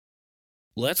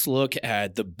Let's look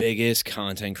at the biggest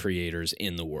content creators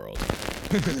in the world.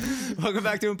 Welcome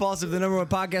back to Impulsive, the number one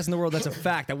podcast in the world. That's a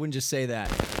fact. I wouldn't just say that.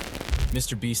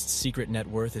 Mr. Beast's secret net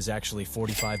worth is actually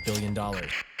 $45 billion.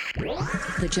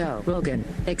 The Joe Rogan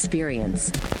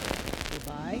Experience.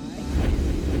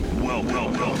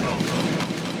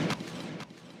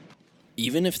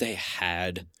 Even if they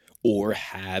had or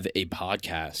have a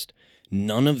podcast,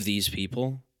 none of these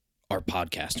people are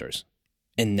podcasters.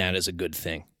 And that is a good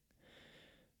thing.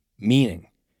 Meaning,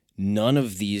 none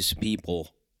of these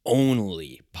people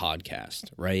only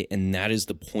podcast, right? And that is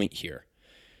the point here.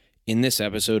 In this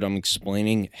episode, I'm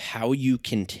explaining how you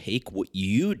can take what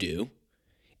you do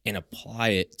and apply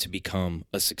it to become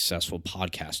a successful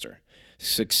podcaster.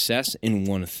 Success in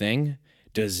one thing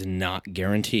does not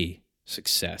guarantee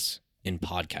success in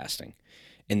podcasting.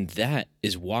 And that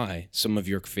is why some of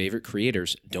your favorite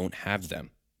creators don't have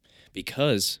them,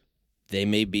 because they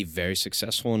may be very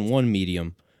successful in one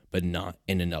medium, but not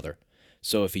in another.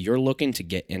 So if you're looking to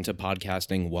get into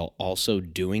podcasting while also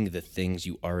doing the things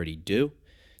you already do,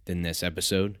 then this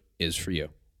episode is for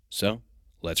you. So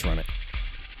let's run it.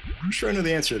 I'm sure I know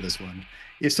the answer to this one.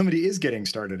 If somebody is getting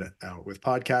started out with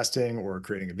podcasting or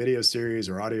creating a video series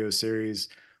or audio series,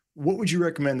 what would you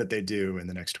recommend that they do in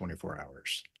the next 24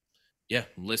 hours? Yeah,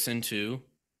 listen to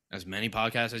as many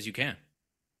podcasts as you can.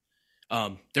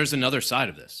 There's another side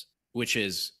of this, which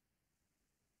is,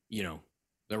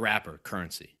 the rapper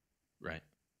Currency, right?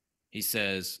 He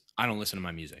says, I don't listen to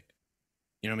my music.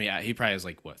 You know what I mean? He probably has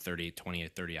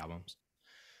 30 albums.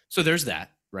 So there's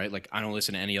that, right? Like, I don't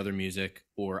listen to any other music,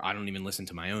 or I don't even listen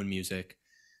to my own music.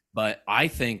 But I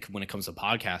think when it comes to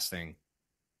podcasting,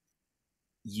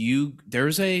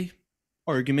 there's a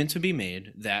argument to be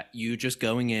made that you just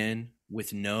going in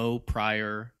with no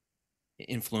prior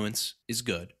influence is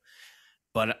good.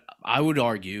 But I would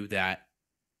argue that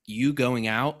you going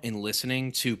out and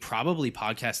listening to probably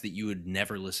podcasts that you would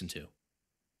never listen to.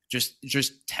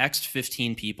 Just text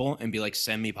 15 people and be like,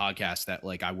 send me podcasts that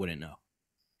I wouldn't know.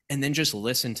 And then just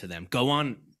listen to them. Go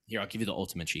on, here, I'll give you the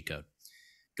ultimate cheat code.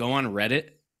 Go on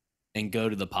Reddit and go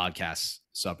to the podcast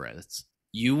subreddits.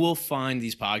 You will find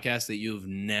these podcasts that you've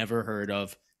never heard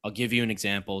of. I'll give you an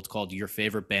example. It's called Your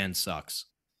Favorite Band Sucks.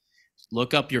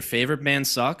 Look up Your Favorite Band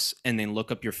Sucks, and then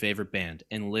look up your favorite band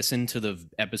and listen to the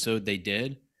episode they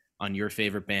did on your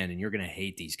favorite band, and you're going to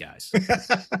hate these guys.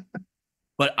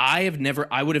 But I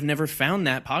would have never found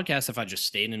that podcast if I just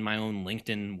stayed in my own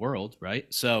LinkedIn world,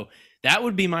 right? So that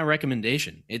would be my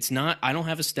recommendation. I don't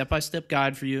have a step-by-step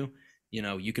guide for you.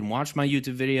 You can watch my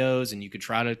YouTube videos and you could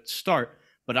try to start,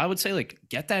 but I would say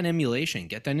get that emulation,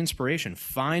 get that inspiration,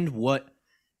 find what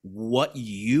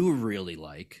you really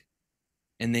like.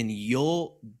 And then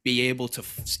you'll be able to,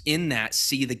 in that,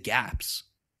 see the gaps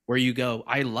where you go,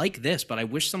 I like this, but I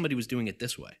wish somebody was doing it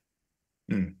this way.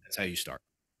 That's how you start.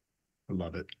 I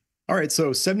love it. All right.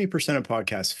 So 70% of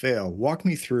podcasts fail. Walk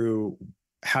me through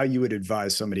how you would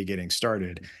advise somebody getting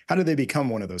started. How do they become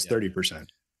one of those 30%?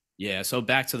 Yeah. So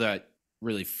back to that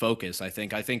really focus, I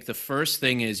think the first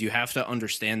thing is you have to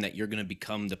understand that you're going to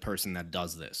become the person that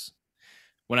does this.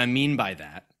 What I mean by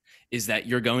that is that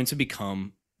you're going to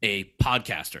become a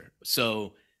podcaster.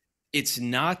 So it's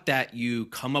not that you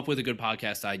come up with a good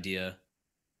podcast idea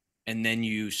and then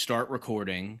you start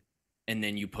recording and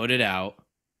then you put it out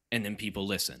and then people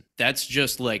listen. That's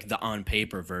just the on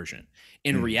paper version.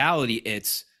 In reality,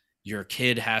 it's your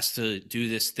kid has to do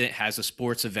this thing, has a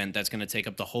sports event that's going to take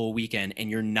up the whole weekend, and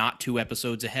you're not 2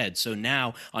 episodes ahead. So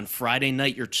now on Friday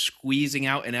night, you're squeezing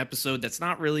out an episode that's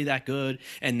not really that good.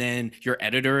 And then your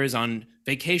editor is on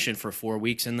vacation for 4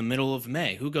 weeks in the middle of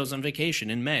May. Who goes on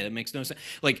vacation in May? That makes no sense.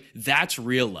 That's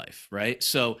real life, right?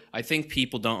 So I think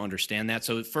people don't understand that.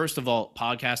 So first of all,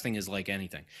 podcasting is like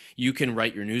anything. You can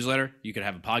write your newsletter. You can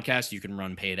have a podcast. You can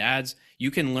run paid ads. You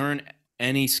can learn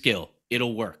any skill.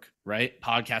 It'll work. Right?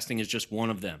 Podcasting is just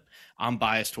one of them. I'm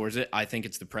biased towards it. I think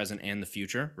it's the present and the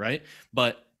future, right?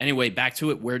 But anyway, back to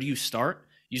it. Where do you start?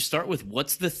 You start with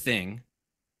what's the thing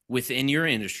within your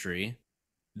industry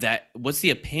what's the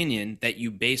opinion that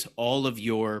you base all of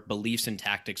your beliefs and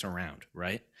tactics around,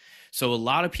 right? So a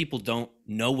lot of people don't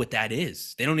know what that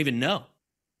is. They don't even know.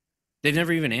 They've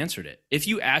never even answered it. If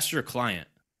you ask your client,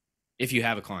 if you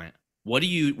have a client, what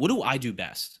do I do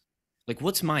best?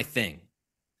 What's my thing?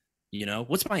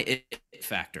 What's my it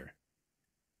factor?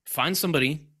 Find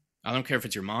somebody, I don't care if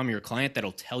it's your mom or your client,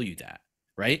 that'll tell you that,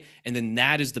 right? And then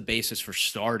that is the basis for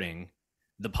starting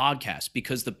the podcast,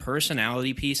 because the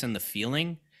personality piece and the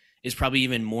feeling is probably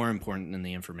even more important than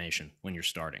the information when you're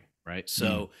starting, right?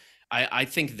 So I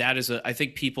think I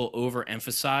think people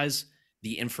overemphasize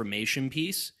the information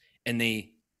piece, and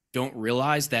they don't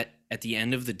realize that at the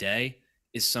end of the day,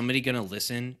 is somebody going to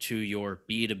listen to your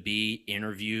B2B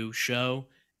interview show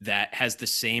that has the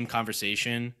same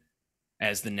conversation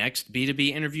as the next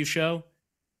B2B interview show?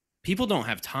 People don't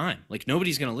have time. Like,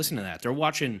 nobody's going to listen to that. They're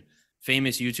watching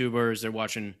famous YouTubers, they're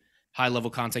watching high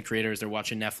level content creators, they're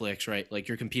watching Netflix, right? Like,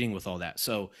 you're competing with all that.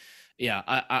 So yeah,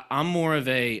 I'm more of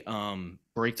a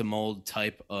break the mold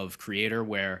type of creator,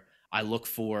 where I look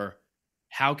for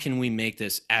how can we make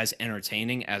this as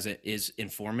entertaining as it is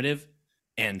informative.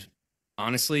 And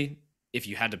honestly, if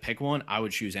you had to pick one, I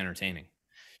would choose entertaining,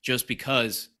 just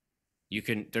because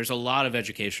there's a lot of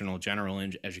general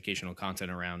educational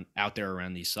content out there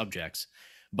around these subjects,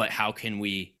 but how can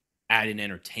we add an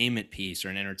entertainment piece or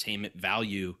an entertainment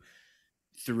value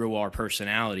through our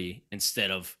personality,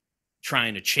 instead of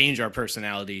trying to change our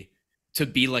personality to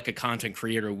be like a content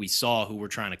creator we saw who we're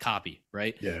trying to copy,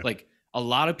 right? Yeah. Like, a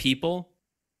lot of people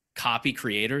copy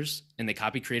creators, and they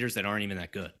copy creators that aren't even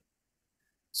that good.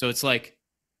 So it's like,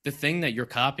 the thing that you're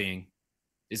copying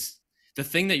is the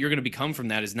thing that you're going to become from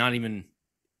that is not even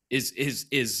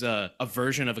is a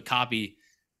version of a copy.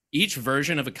 Each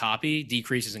version of a copy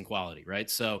decreases in quality, right?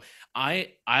 So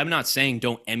I'm not saying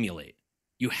don't emulate.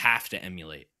 You have to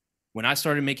emulate. When I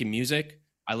started making music,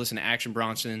 I listened to Action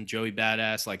Bronson, Joey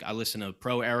Badass, like I listened to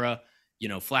Pro Era,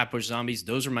 Flatbush Zombies.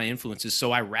 Those are my influences.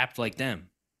 So I rapped like them.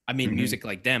 I made music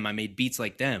like them. I made beats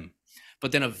like them.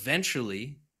 But then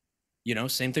eventually,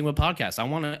 same thing with podcasts.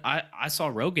 I saw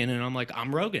Rogan, and I'm like,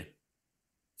 I'm Rogan.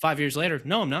 5 years later,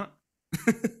 no, I'm not.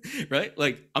 Right?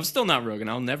 Like, I'm still not Rogan.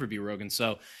 I'll never be Rogan.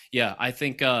 So yeah, I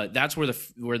think that's where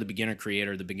the beginner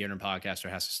creator, the beginner podcaster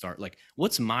has to start. Like,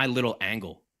 what's my little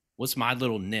angle? What's my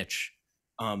little niche?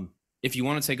 If you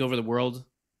want to take over the world,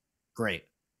 great.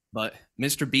 But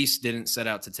Mr. Beast didn't set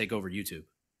out to take over YouTube.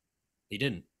 He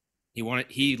didn't.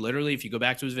 He literally, if you go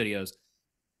back to his videos,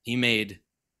 he made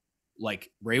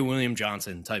like Ray William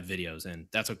Johnson type videos, and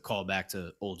that's a callback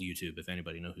to old YouTube. If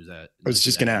anybody knows who's that. I was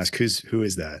just going to ask, who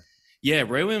is that? Yeah,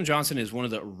 Ray William Johnson is one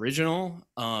of the original,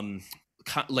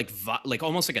 like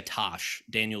almost like a Tosh,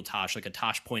 Daniel Tosh, like a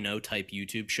Tosh.0 type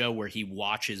YouTube show where he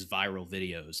watches viral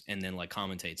videos and then like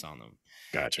commentates on them.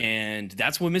 Gotcha. And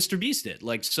that's what Mr. Beast did.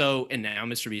 Like, so, and now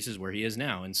Mr. Beast is where he is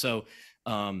now. And so,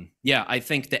 yeah, I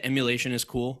think the emulation is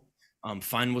cool.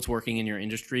 Find what's working in your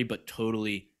industry, but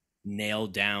totally nail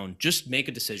down, just make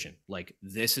a decision. Like,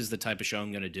 this is the type of show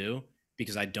I'm going to do,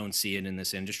 because I don't see it in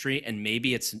this industry. And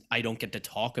maybe I don't get to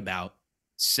talk about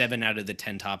 7 out of the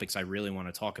 10 topics I really want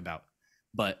to talk about,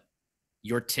 but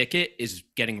your ticket is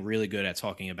getting really good at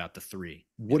talking about the 3.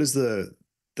 What is the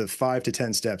 5 to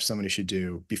 10 steps somebody should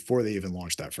do before they even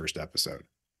launch that first episode?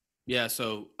 Yeah.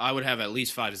 So I would have at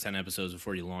least 5 to 10 episodes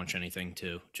before you launch anything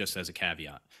too, just as a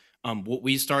caveat. What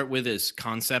we start with is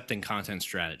concept and content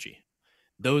strategy.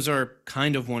 Those are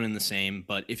kind of one and the same,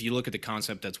 but if you look at the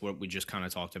concept, that's what we just kind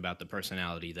of talked about: the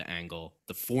personality, the angle,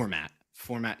 the format.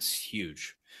 Format's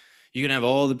huge. You can have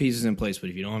all the pieces in place,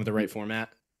 but if you don't have the right format,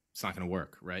 it's not going to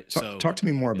work, right? Talk to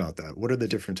me more about that. What are the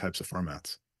different types of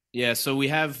formats? Yeah, so we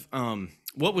have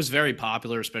what was very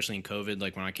popular, especially in COVID,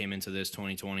 like when I came into this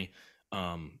 2020,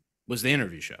 was the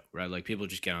interview show, right? Like, people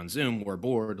just get on Zoom, we're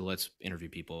bored, let's interview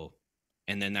people.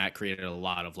 And then that created a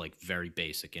lot of like very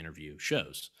basic interview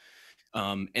shows.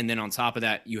 And then on top of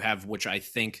that, you have, which I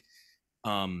think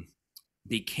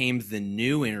became the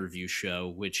new interview show,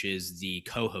 which is the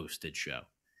co-hosted show.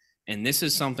 And this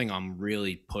is something I'm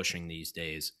really pushing these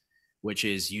days, which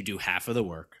is you do half of the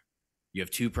work. You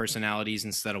have 2 personalities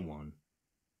instead of 1.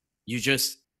 You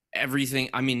just, everything.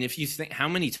 I mean, if you think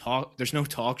there's no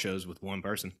talk shows with 1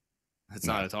 person. That's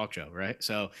not a talk show, right?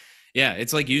 So yeah,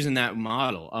 it's like using that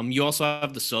model. You also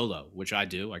have the solo, which I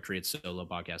do. I create solo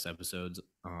podcast episodes.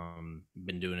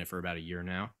 Been doing it for about a year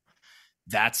now.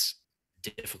 That's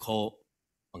difficult,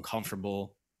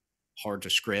 uncomfortable, hard to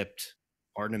script,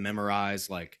 hard to memorize.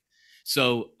 Like,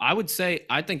 so I would say,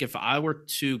 I think if I were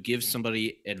to give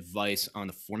somebody advice on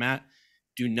the format,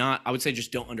 I would say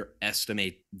just don't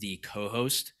underestimate the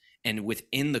co-host. And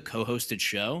within the co-hosted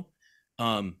show,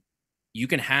 you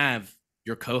can have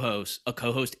a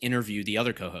co-host interview the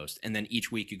other co-host, and then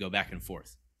each week you go back and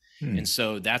forth. And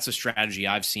so that's a strategy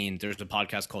I've seen. There's a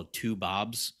podcast called Two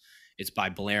Bobs. It's by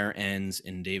Blair Enns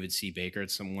and David C. Baker.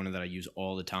 It's one that I use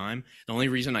all the time. The only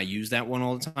reason I use that one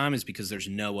all the time is because there's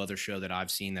no other show that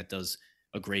I've seen that does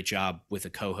a great job with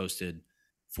a co-hosted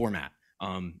format.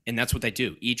 And that's what they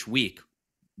do. Each week,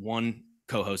 one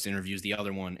co-host interviews the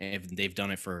other one, and they've done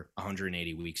it for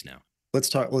 180 weeks now. Let's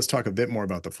talk a bit more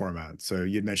about the format. So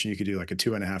you'd mentioned you could do like a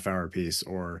 2.5 hour piece,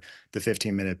 or the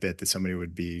 15-minute bit that somebody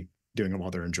would be doing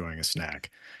while they're enjoying a snack.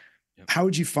 Yep. How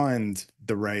would you find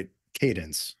the right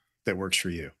cadence that works for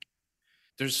you?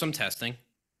 There's some testing.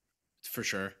 for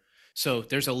sure. So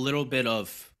there's a little bit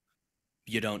of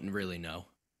you don't really know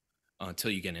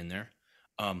until you get in there.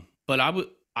 But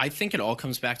I think it all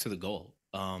comes back to the goal.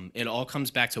 It all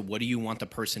comes back to what do you want the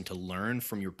person to learn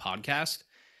from your podcast,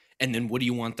 and then what do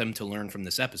you want them to learn from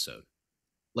this episode?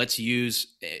 Let's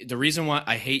use the reason why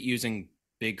I hate using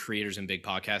big creators and big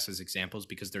podcasts as examples,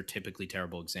 because they're typically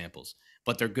terrible examples,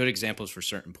 but they're good examples for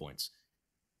certain points.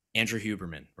 Andrew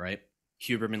Huberman, right?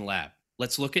 Huberman Lab.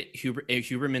 Let's look at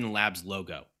Huberman Lab's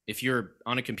logo. If you're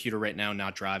on a computer right now,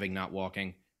 not driving, not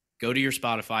walking, go to your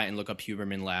Spotify and look up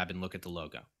Huberman Lab and look at the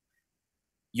logo.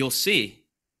 You'll see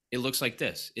it looks like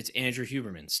this. It's Andrew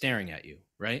Huberman staring at you,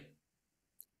 right?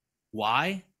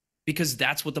 Why? Because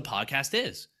that's what the podcast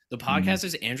is. The podcast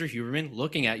is Andrew Huberman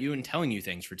looking at you and telling you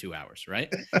things for 2 hours,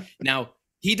 right? Now,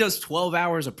 he does 12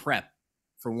 hours of prep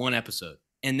for one episode.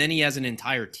 And then he has an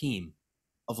entire team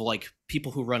of like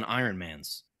people who run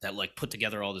Ironmans that like put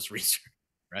together all this research,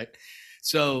 right?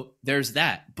 So there's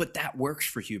that. But that works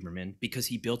for Huberman because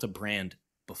he built a brand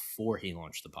before he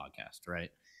launched the podcast,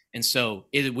 right? And so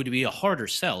it would be a harder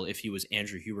sell if he was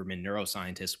Andrew Huberman,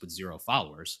 neuroscientist with 0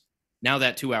 followers. Now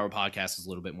that 2-hour podcast is a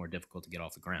little bit more difficult to get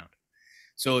off the ground.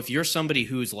 So if you're somebody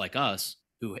who's like us,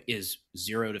 who is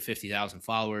 0 to 50,000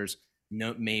 followers,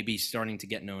 maybe starting to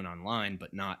get known online,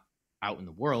 but not out in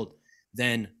the world,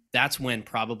 then that's when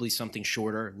probably something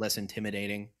shorter, less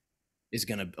intimidating is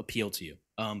going to appeal to you.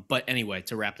 But anyway,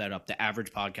 to wrap that up, the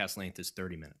average podcast length is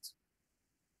 30 minutes.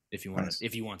 If you want, Nice.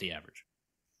 if you want the average.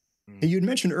 And you'd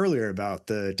mentioned earlier about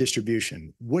the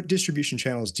distribution. What distribution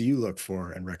channels do you look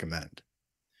for and recommend?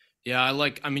 Yeah,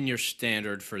 your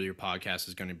standard for your podcast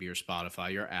is going to be your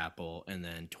Spotify, your Apple, and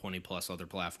then 20 plus other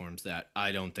platforms that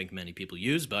I don't think many people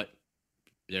use, but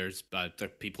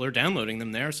people are downloading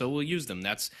them there, so we'll use them.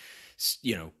 That's,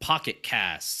 Pocket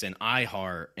Casts and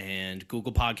iHeart, and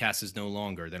Google Podcasts is no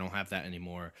longer. They don't have that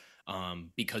anymore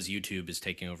because YouTube is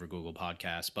taking over Google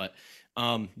Podcasts. But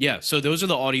so those are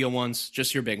the audio ones,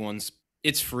 just your big ones.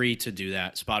 It's free to do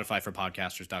that. Spotify for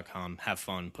podcasters.com. Have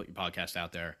fun. Put your podcast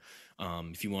out there.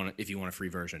 If you want a free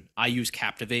version. I use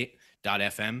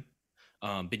Captivate.fm.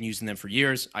 Been using them for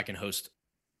years. I can host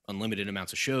unlimited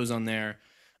amounts of shows on there.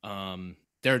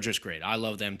 They're just great. I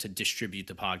love them to distribute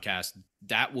the podcast.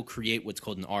 That will create what's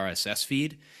called an RSS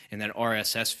feed. And that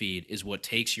RSS feed is what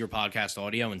takes your podcast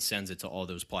audio and sends it to all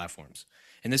those platforms.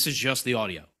 And this is just the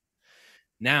audio.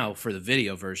 Now for the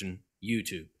video version,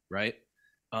 YouTube, right?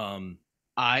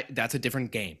 That's a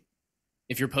different game.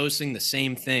 If you're posting the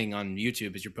same thing on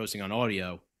YouTube as you're posting on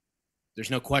audio,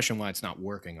 there's no question why it's not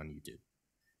working on YouTube.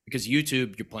 Because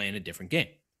YouTube, you're playing a different game.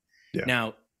 Yeah.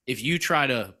 Now, if you try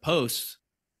to post,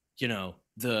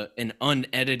 an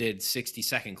unedited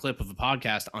 60-second clip of a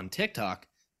podcast on TikTok,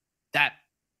 that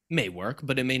may work,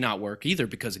 but it may not work either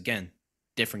because, again,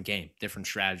 different game, different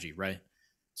strategy, right?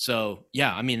 So,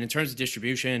 yeah, in terms of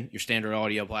distribution, your standard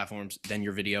audio platforms, then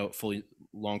your video, fully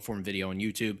long-form video on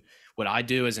YouTube. What I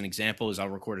do as an example is I'll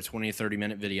record a 20 to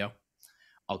 30-minute video.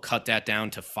 I'll cut that down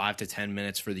to 5 to 10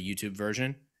 minutes for the YouTube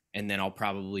version, and then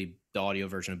the audio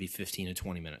version will be 15 to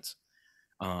 20 minutes.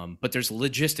 But there's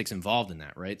logistics involved in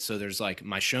that, right? So there's like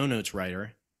my show notes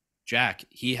writer, Jack,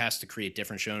 he has to create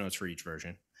different show notes for each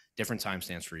version, different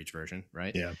timestamps for each version,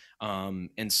 right? Yeah.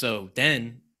 And so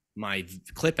then my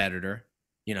clip editor,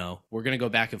 we're going to go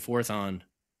back and forth on,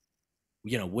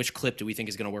 which clip do we think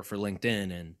is going to work for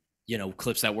LinkedIn, and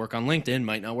clips that work on LinkedIn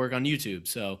might not work on YouTube.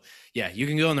 So yeah, you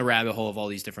can go in the rabbit hole of all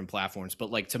these different platforms,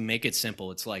 but like to make it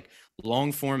simple, it's like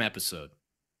long form episode,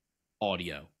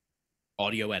 audio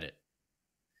edit.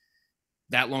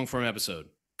 That long form episode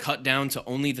cut down to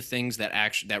only the things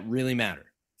that really matter.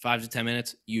 5 to 10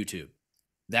 minutes, YouTube.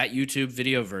 That YouTube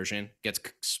video version gets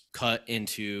cut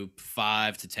into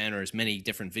 5 to 10 or as many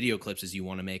different video clips as you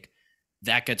want to make.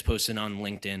 That gets posted on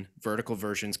LinkedIn. Vertical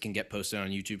versions can get posted on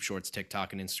YouTube Shorts,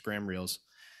 TikTok, and Instagram Reels.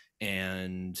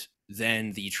 And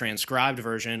then the transcribed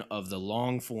version of the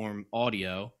long form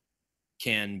audio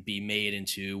can be made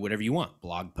into whatever you want.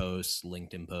 Blog posts,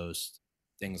 LinkedIn posts,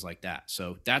 things like that.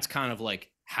 So that's kind of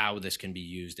like how this can be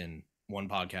used in one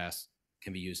podcast,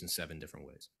 can be used in 7 different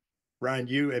ways. Ryan,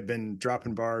 you have been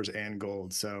dropping bars and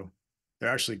gold. So they're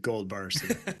actually gold bars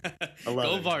today. I love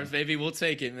Gold it. bars, baby. We'll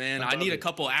take it, man. I need a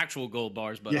couple actual gold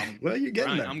bars, but Yeah, you're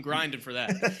getting them. I'm grinding for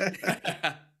that.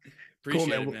 Appreciate Cool,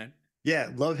 man. it, man. Yeah,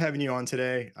 love having you on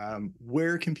today.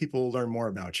 Where can people learn more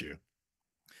about you?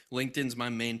 LinkedIn's my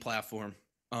main platform.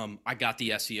 I got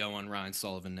the SEO on Ryan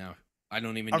Sullivan now. I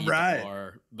don't even need right. the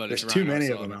bar, but There's it's too Ryan many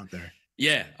Sullivan. of them out there.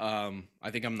 Yeah,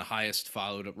 I think I'm the highest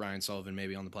followed Ryan Sullivan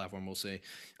maybe on the platform. We'll see.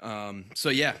 So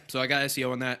I got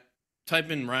SEO on that. type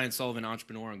in Ryan Sullivan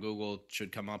Entrepreneur on Google. It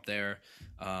should come up there.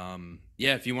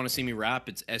 Yeah, if you want to see me rap,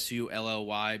 it's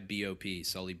SULLYBOP,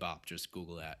 Sully Bop. Just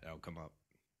Google that. It'll come up.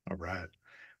 All right.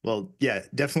 Well, yeah,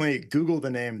 definitely Google the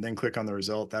name, then click on the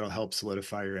result. That'll help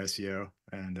solidify your SEO.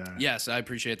 And yes, I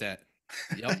appreciate that.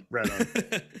 Yep. Right on.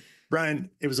 Brian,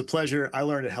 it was a pleasure. I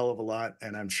learned a hell of a lot,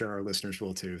 and I'm sure our listeners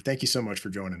will too. Thank you so much for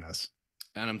joining us.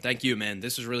 Adam, thank you, man.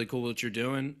 This is really cool what you're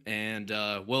doing. And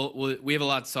we have a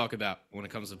lot to talk about when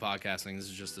it comes to podcasting. This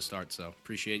is just the start. So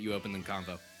appreciate you opening the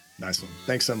convo. Nice one.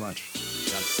 Thanks so much.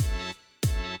 Got it.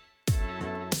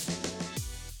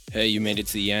 Hey, you made it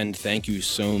to the end. Thank you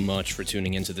so much for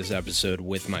tuning into this episode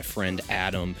with my friend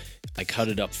Adam. I cut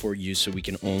it up for you so we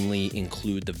can only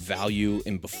include the value.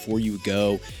 And before you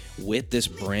go, with this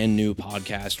brand new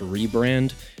podcast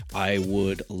rebrand, I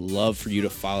would love for you to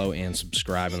follow and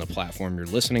subscribe on the platform you're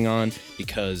listening on,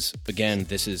 because again,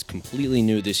 this is completely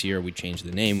new this year. We changed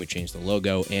the name, we changed the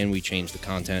logo, and we changed the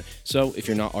content. So if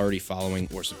you're not already following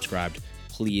or subscribed,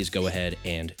 please go ahead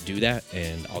and do that,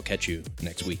 and I'll catch you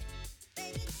next week.